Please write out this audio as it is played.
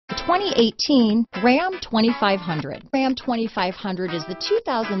2018 Ram 2500. Ram 2500 is the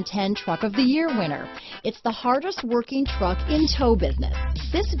 2010 Truck of the Year winner. It's the hardest working truck in tow business.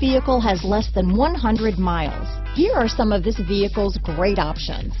 This vehicle has less than 100 miles. Here are some of this vehicle's great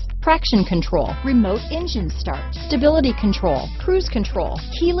options: traction control, remote engine start, stability control, cruise control,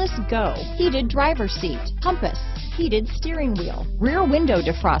 keyless go, heated driver's seat, compass, heated steering wheel, rear window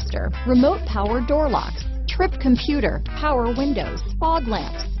defroster, remote power door locks, trip computer, power windows, fog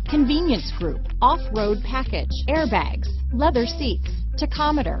lamps, convenience group, off-road package, airbags, leather seats,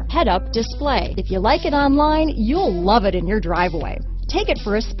 tachometer, head-up display. If you like it online, you'll love it in your driveway. Take it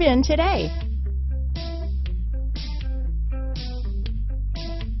for a spin today.